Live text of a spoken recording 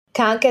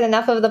Can't get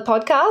enough of the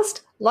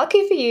podcast?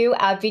 Lucky for you,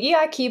 our Video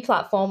IQ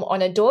platform on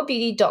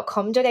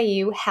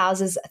adorebeauty.com.au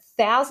houses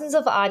thousands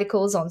of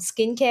articles on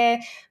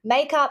skincare,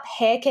 makeup,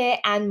 hair care,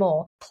 and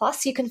more.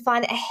 Plus, you can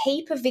find a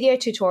heap of video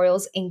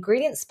tutorials,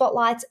 ingredient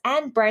spotlights,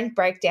 and brand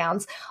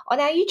breakdowns on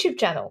our YouTube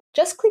channel.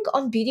 Just click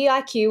on Beauty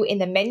IQ in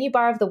the menu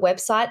bar of the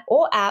website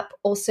or app,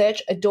 or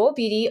search Adore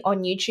Beauty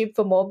on YouTube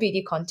for more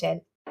beauty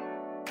content.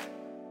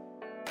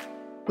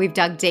 We've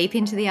dug deep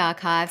into the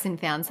archives and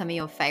found some of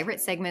your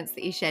favourite segments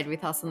that you shared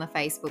with us on the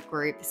Facebook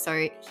group.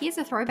 So here's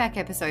a throwback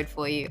episode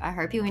for you. I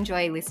hope you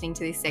enjoy listening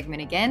to this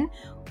segment again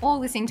or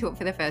listening to it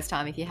for the first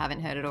time if you haven't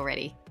heard it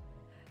already.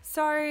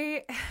 So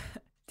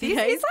this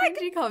is like,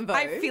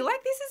 I feel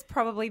like this is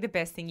probably the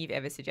best thing you've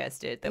ever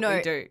suggested that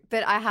we do.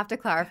 But I have to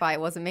clarify, it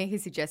wasn't me who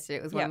suggested it.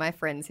 It was one of my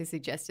friends who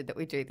suggested that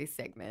we do this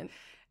segment.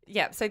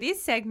 Yeah, so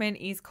this segment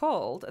is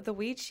called The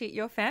Weird Shit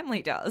Your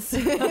Family Does.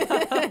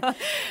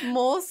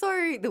 More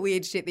so the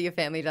weird shit that your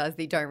family does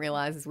that you don't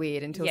realise is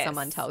weird until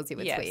someone tells you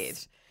it's weird.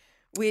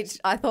 Which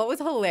I thought was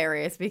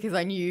hilarious because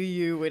I knew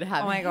you would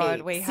have. Oh my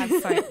God, we have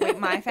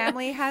my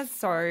family has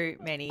so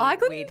many. I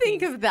couldn't weird think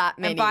things. of that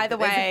many. And by the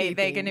way,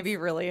 they're going to be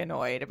really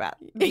annoyed about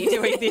me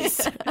doing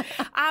this.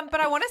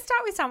 But I want to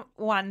start with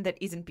one that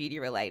isn't beauty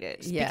related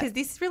because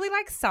this really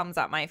like sums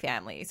up my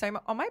family. So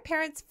on my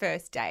parents'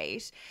 first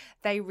date,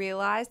 they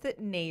realised that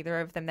they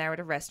were at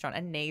a restaurant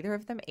and neither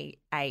of them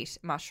ate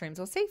mushrooms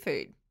or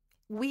seafood.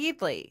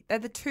 Weirdly, they're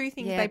the two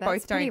things they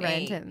both don't eat.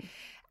 Random.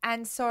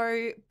 And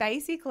so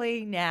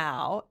basically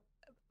now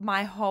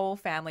my whole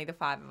family, the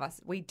five of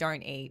us, we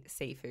don't eat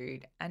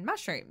seafood and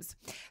mushrooms.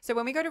 So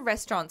when we go to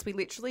restaurants, we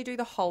literally do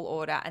the whole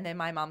order and then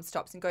my mum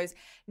stops and goes,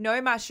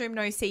 no mushroom,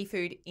 no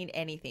seafood in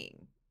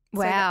anything.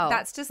 Wow. So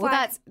that's just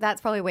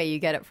that's probably where you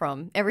get it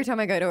from. Every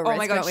time I go to a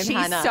restaurant with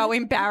Hannah. She's so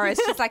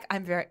embarrassed. She's like,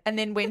 and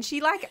then when she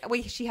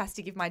she has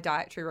to give my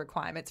dietary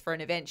requirements for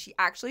an event, she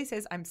actually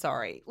says, I'm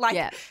sorry.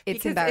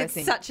 It's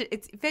embarrassing.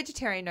 It's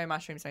vegetarian, no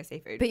mushrooms, no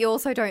seafood. But you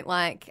also don't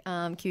like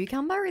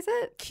cucumber, is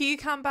it?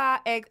 Cucumber,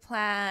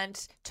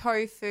 eggplant,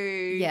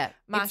 tofu,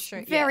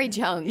 mushroom. It's very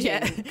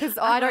challenging because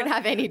I don't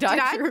have any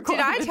dietary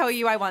requirements. Did I tell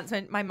you I once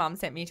when my mum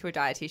sent me to a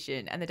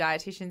dietitian and the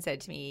dietitian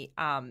said to me,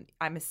 I'm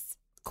a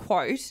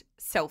quote,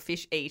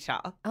 selfish eater.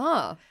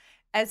 Oh.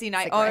 As in,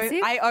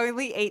 I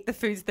only eat the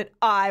foods that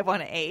I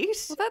want to eat.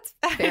 Well, that's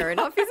fair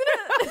enough, isn't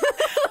it?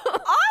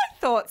 I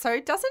thought so.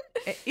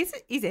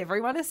 Is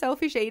everyone a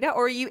selfish eater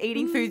or are you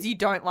eating foods you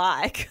don't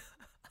like?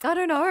 I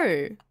don't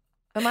know.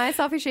 Am I a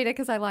selfish eater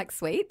because I like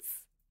sweets?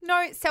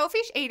 No,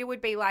 selfish eater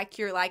would be like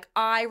you're like,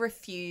 I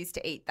refuse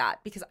to eat that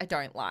because I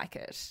don't like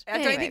it.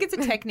 I don't think it's a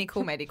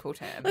technical medical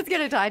term. Let's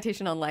get a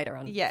dietitian on later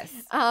on. Yes.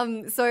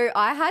 So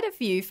I had a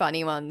few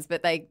funny ones,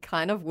 but they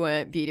kind of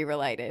weren't beauty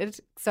related.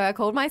 So I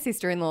called my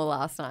sister-in-law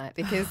last night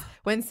because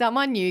when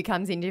someone new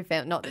comes into your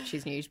family, not that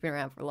she's new, she's been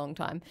around for a long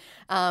time,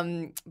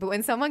 but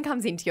when someone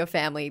comes into your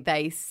family,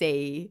 they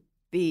see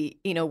the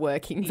inner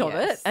workings of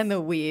it and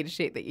the weird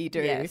shit that you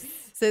do. Yes.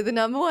 So the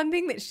number one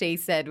thing that she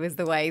said was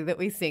the way that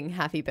we sing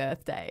Happy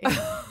Birthday.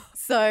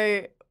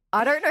 So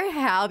I don't know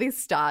how this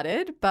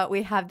started, but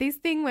we have this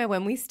thing where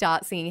when we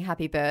start singing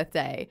Happy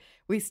Birthday,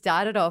 we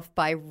started off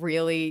by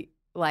really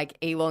like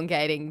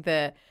elongating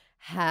the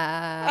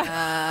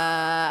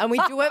and we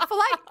do it for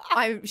like,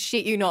 I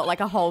shit you not, like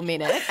a whole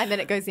minute, and then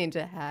it goes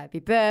into Happy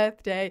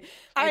Birthday.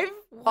 I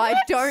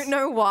don't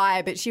know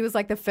why, but she was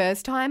like, the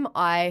first time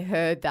I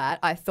heard that,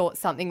 I thought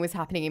something was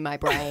happening in my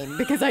brain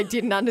because I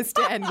didn't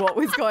understand what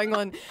was going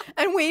on,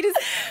 and we just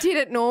did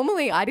it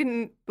normally. I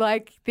didn't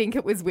like think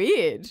it was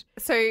weird.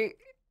 So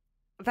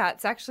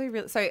that's actually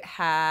real. So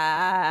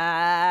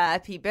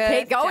happy birthday.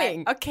 Keep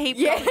going. Oh, keep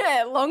going.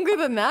 Yeah, longer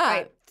than that.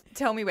 Wait.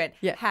 Tell me when.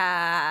 Yeah.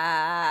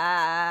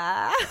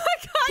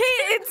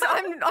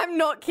 I'm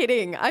not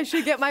kidding. I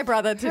should get my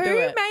brother to do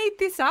it. Who made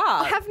this up?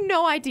 I have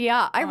no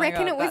idea. I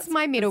reckon God, it was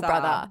my middle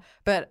brother,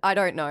 but I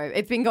don't know.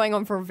 It's been going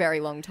on for a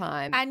very long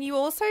time. And you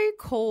also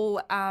call,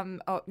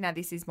 now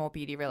this is more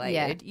beauty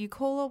related. You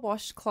call a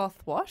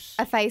washcloth wash?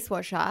 A face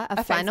washer,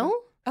 a flannel.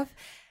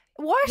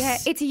 What? Yeah,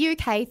 it's a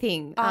UK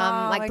thing.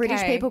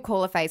 British people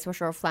call a face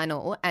washer a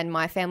flannel, and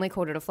my family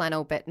called it a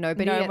flannel, but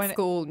nobody at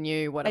school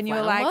knew what a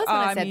flannel was when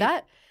I said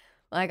that.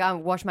 Like, I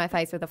wash my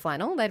face with a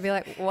flannel. They'd be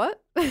like,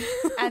 what?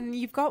 And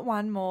you've got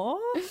one more?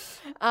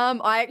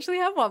 I actually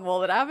have one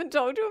more that I haven't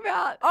told you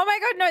about. Oh, my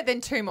God. No,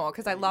 then two more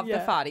because I love the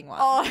farting one.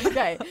 Oh,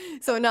 okay.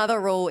 So another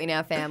rule in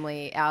our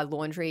family, our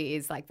laundry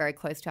is like very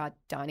close to our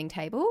dining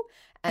table.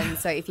 And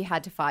so if you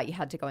had to fart, you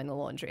had to go in the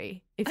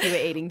laundry if you were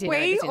eating dinner at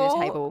the dinner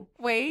table.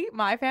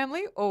 My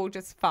family, all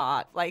just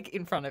fart like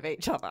in front of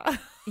each other.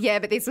 Yeah,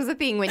 but this was a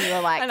thing when you were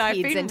like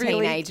kids and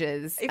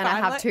teenagers. And I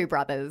have two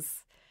brothers.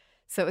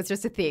 So it was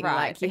just a thing,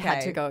 you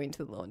had to go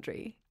into the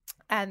laundry.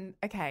 And,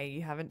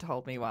 you haven't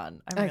told me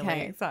one. I'm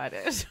really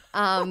excited.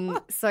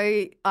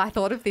 So I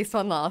thought of this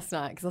one last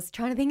night because I was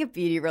trying to think of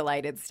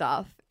beauty-related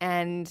stuff.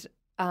 And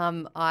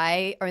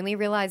I only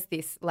realised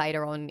this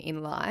later on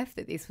in life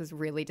that this was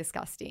really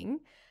disgusting.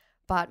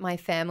 But my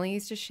family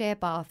used to share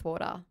bath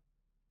water.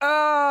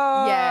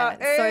 Oh, Yeah.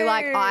 So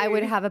like I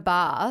would ew. have a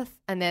bath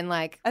and then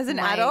like As an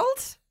my-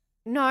 adult?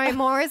 No,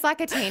 more as like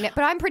a teen.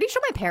 But I'm pretty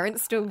sure my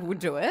parents still would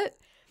do it.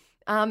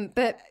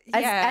 But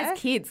Yeah. as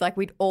kids, like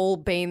we'd all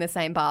be in the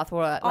same bath.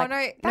 Or like, Oh, no,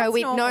 that's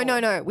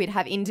normal. no. We'd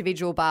have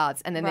individual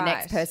baths, and then the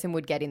next Right. person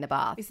would get in the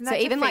bath. Isn't So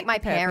that even like defeat my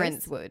the purpose?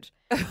 parents would.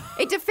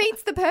 It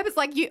defeats the purpose.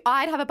 Like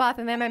I'd have a bath,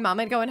 and then my mum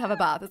would go and have a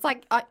bath. It's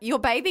like you're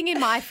bathing in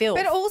my filth.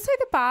 But also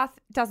the bath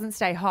doesn't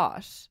stay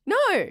hot. No,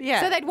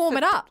 Yeah. So they'd warm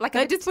it up. Like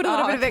They'd just put a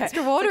little bit of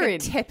extra water like in. a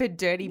tepid,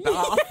 dirty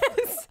bath.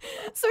 Yes.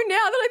 So now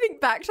that I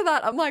think back to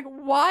that, I'm like,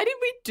 why did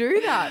we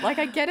do that? Like,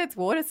 I get it's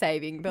water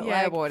saving, but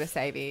Yeah, like, water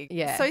saving.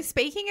 Yeah. So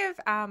speaking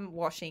of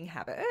washing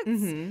habits,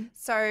 Mhm.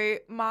 so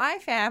my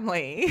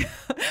family,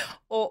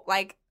 or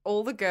like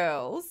all the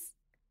girls,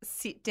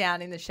 sit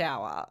down in the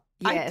shower.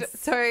 Yes.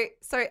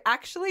 So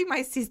actually,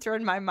 my sister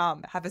and my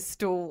mum have a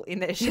stool in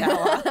their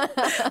shower,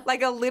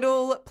 like a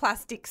little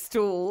plastic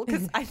stool.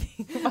 Because I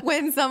think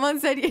when someone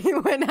said,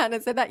 when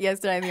Hannah said that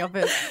yesterday in the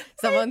office,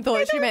 someone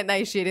thought she meant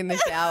they shit in the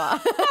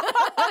shower.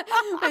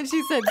 And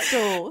she said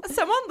stool.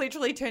 someone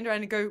literally turned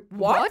around and go,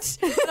 "What?"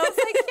 And I was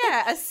like,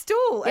 "Yeah, a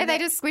stool." Yeah, And they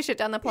just squish it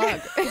down the plug.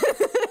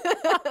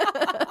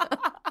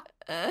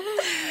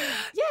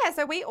 yeah.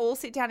 So we all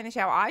sit down in the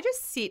shower. I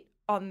just sit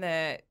on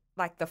the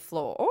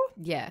floor.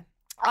 Yeah.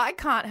 I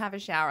can't have a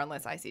shower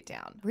unless I sit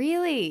down.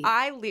 Really?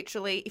 I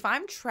literally, if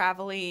I'm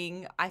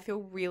traveling, I feel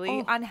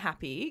really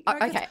unhappy. Oh, No,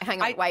 'cause okay,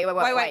 hang on. I-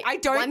 Wait. I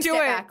don't One do step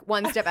it. Back,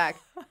 one step back.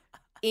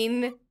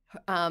 In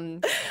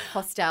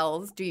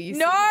hostels, do you sit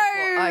No, on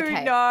the floor?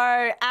 Okay.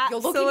 no, You're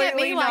looking at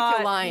me absolutely like not.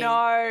 you're lying. No,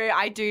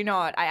 I do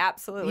not. I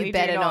absolutely You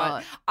better do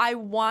not. I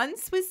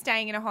once was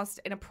staying in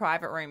a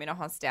private room in a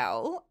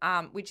hostel,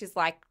 which is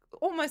like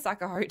almost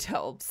like a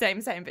hotel,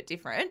 same but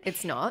different.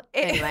 It's not.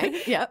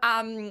 Anyway, yep.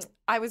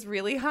 I was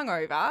really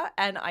hungover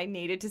and I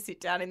needed to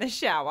sit down in the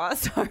shower,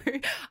 so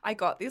I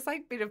got this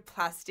like bit of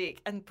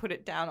plastic and put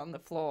it down on the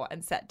floor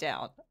and sat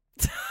down.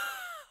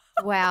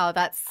 Wow,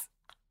 that's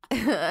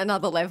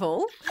another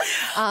level.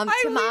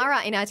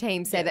 Tamara in our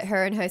team said that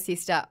her and her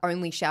sister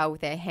only shower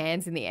with their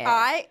hands in the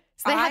air.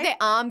 So they have their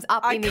arms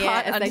up I in the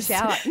air can't as they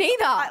shower. understand.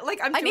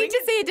 Neither. I'm I need doing to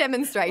it- see a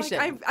demonstration.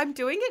 Like I'm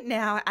doing it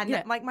now, and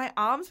Yeah. like my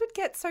arms would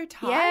get so Yeah.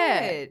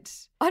 tired.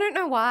 I don't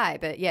know why,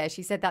 but yeah,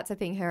 she said that's a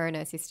thing her and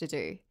her sister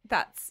do.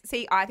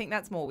 I think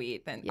that's more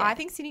weird than Yeah. I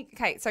think sitting.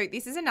 Okay, so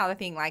this is another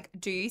thing. Like,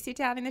 do you sit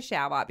down in the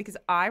shower? Because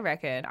I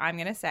reckon I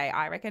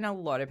reckon a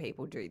lot of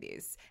people do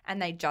this, and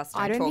they just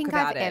don't I don't talk think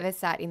about I've it. ever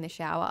sat in the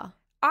shower.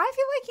 I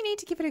feel like you need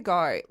to give it a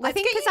go. I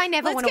think 'cause I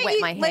never wanna wet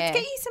my Let's hair.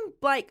 get you some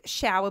like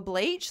shower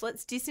bleach.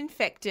 Let's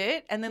disinfect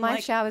it, and then My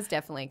like. shower's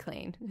definitely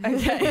clean.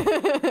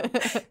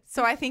 Okay.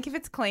 So I think if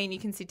it's clean, you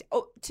can sit.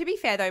 Oh, to be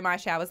fair though, my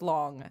shower's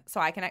long, so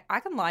I can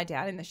lie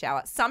down in the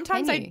shower.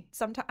 Sometimes Can you?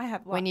 sometimes I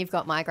have When you've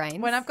got migraines.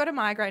 when I've got a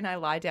migraine, I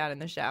lie down in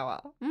the shower.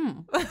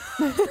 Mm.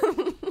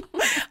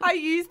 I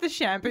use the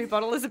shampoo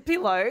bottle as a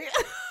pillow.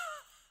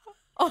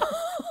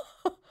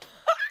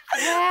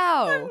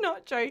 Wow. I'm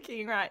not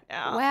joking right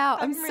now. Wow,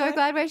 I'm so really-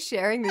 glad we're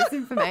sharing this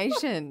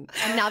information.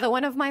 Another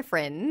one of my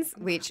friends,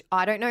 which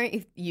I don't know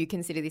if you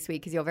consider this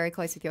weird because you're very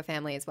close with your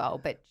family as well,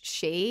 but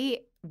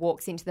she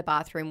walks into the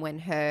bathroom when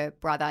her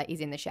brother is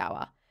in the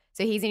shower.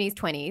 So he's in his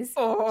 20s.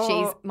 Oh.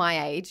 She's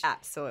my age.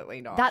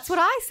 Absolutely not. That's what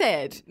I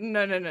said.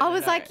 No. I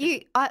was like,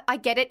 I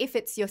get it if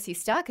it's your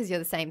sister because you're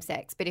the same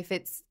sex, but if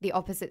it's the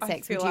opposite I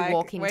sex, feel would you like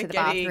walk into we're the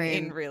getting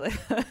bathroom? in really,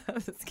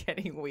 it's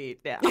getting weird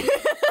now.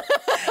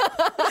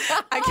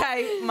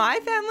 Okay, my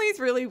family's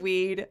really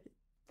weird.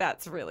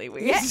 That's really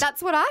weird. Yeah,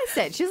 that's what I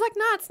said. She's like,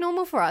 nah, it's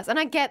normal for us. And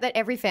I get that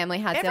every family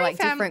has their like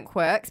different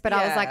quirks, but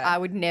I was like, Yeah. I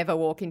would never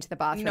walk into the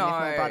bathroom if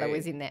my No. brother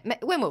was in there.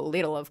 When we were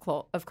little, of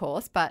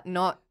course, but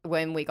not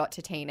when we got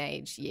to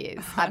teenage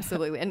years.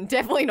 Absolutely. And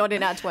definitely not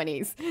in our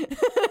 20s.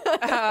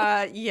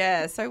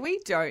 Yeah, so we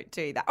don't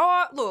do that.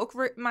 Oh, look,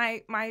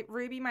 my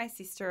Ruby, my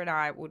sister and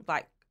I would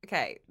like,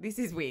 okay, this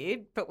is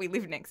weird, but we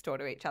live next door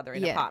to each other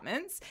in Yeah.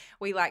 apartments.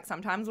 We like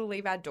sometimes we'll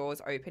leave our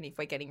doors open if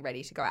we're getting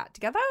ready to go out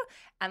together,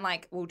 and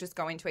like we'll just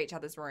go into each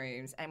other's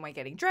rooms and we're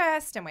getting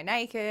dressed and we're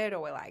naked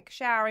or we're like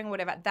showering,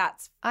 whatever.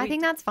 I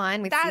think that's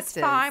fine with that's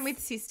sisters. fine with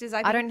sisters.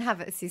 I don't have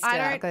a sister.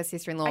 I've got a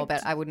sister-in-law,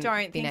 but I wouldn't don't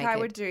be think naked. I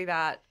would do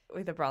that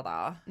with a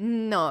brother.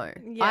 No.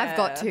 Yeah. I've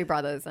got two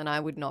brothers and I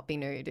would not be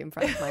nude in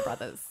front of my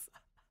brothers.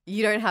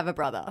 You don't have a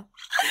brother.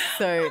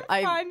 So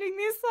I Finding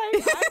this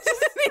like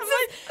I'm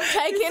just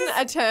taken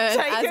a turn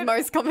as taken-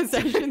 most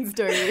conversations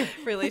do.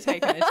 really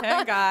taking a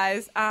turn,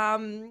 guys.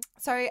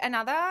 So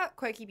another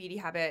quirky beauty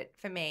habit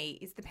for me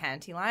is the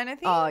panty liner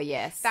thing. Oh,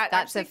 yes. That's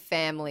actually- a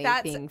family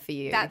that's- thing for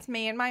you. That's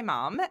me and my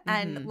mum,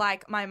 and Mhm.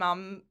 like my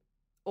mum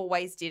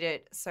always did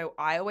it, so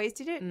I always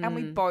did it, and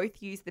we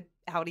both use the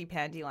Aldi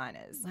panty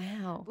liners.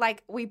 Wow.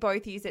 Like we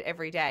both use it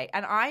every day,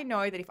 and I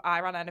know that if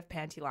I run out of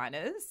panty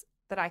liners,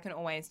 that I can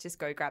always just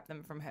go grab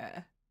them from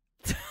her.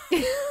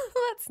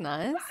 That's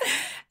nice.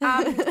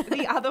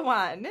 The other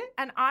one,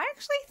 and I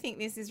actually think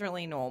this is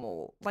really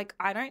normal. Like,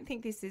 I don't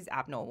think this is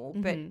abnormal,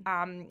 but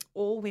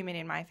all women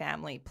in my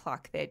family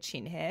pluck their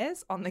chin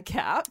hairs on the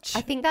couch.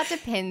 I think that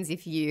depends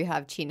if you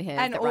have chin hairs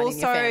and that run in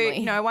your family.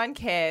 also, no one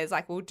cares.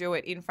 Like, we'll do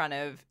it in front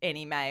of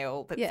any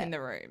male that's in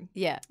the room.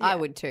 Yeah, I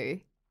would too.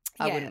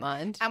 I wouldn't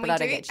mind. And but I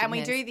don't get chin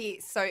hairs. we do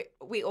this. So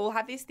we all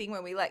have this thing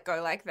where we let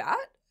go like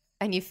that.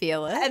 And you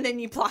feel it. And then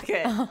you pluck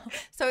it.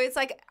 So it's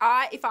like,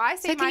 if I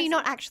see So can you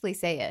not actually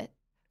see it?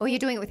 Or you're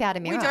doing it without a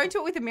mirror? We don't do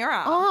it with a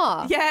mirror.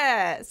 Oh.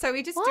 Yeah. So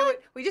we just do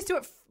it. We just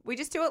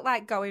do it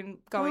like going.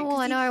 Oh,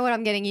 I know what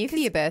I'm getting you for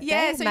your birthday.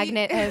 Yeah, so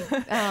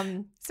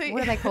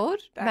what are they called?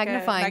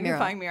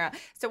 Magnifying mirror.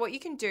 So what you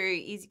can do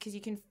is, because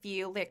you can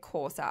feel their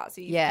coarser,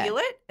 so you feel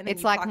it, and then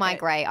it's like my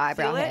grey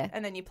eyebrow hair,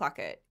 and then you pluck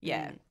it.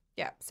 Yeah,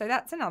 yeah. So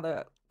that's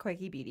another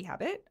quirky beauty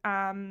habit.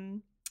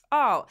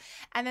 Oh,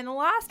 and then the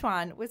last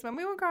one was when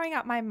we were growing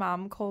up, my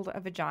mum called a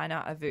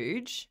vagina a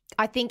vooge.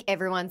 I think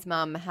everyone's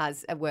mum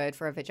has a word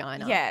for a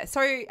vagina. Yeah.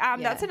 So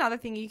that's another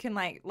thing you can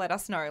like let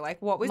us know. Like,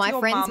 what was my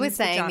your friends mum's were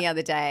saying vagina? the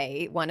other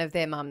day, one of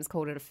their mums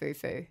called it a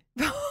foo-foo.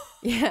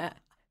 Yeah.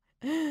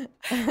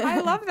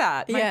 I love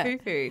that. My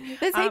foo-foo.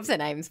 There's heaps of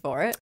names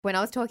for it. When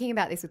I was talking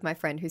about this with my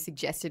friend who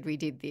suggested we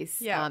did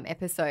this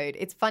episode,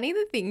 it's funny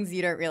the things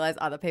you don't realize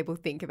other people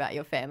think about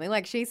your family.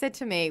 Like, she said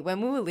to me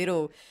when we were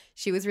little,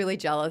 she was really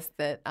jealous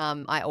that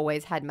I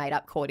always had made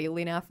up cordial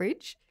in our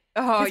fridge.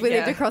 Oh, because we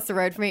lived across the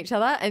road from each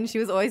other, and she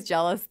was always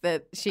jealous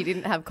that she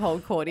didn't have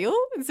cold cordial,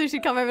 and so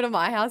she'd come over to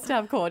my house to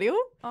have cordial.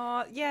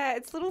 Oh, yeah,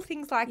 it's little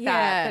things like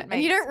that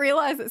and you don't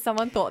realise that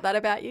someone thought that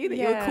about you, that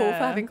you were cool for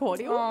having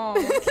cordial. Oh,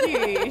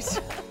 cute.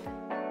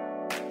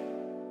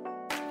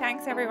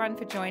 Thanks, everyone,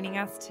 for joining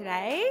us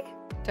today.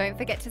 Don't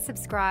forget to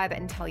subscribe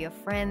and tell your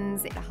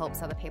friends. It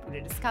helps other people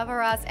to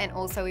discover us. And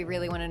also, we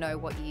really want to know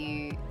what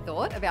you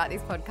thought about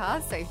this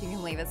podcast. So if you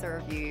can leave us a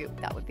review,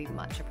 that would be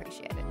much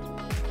appreciated.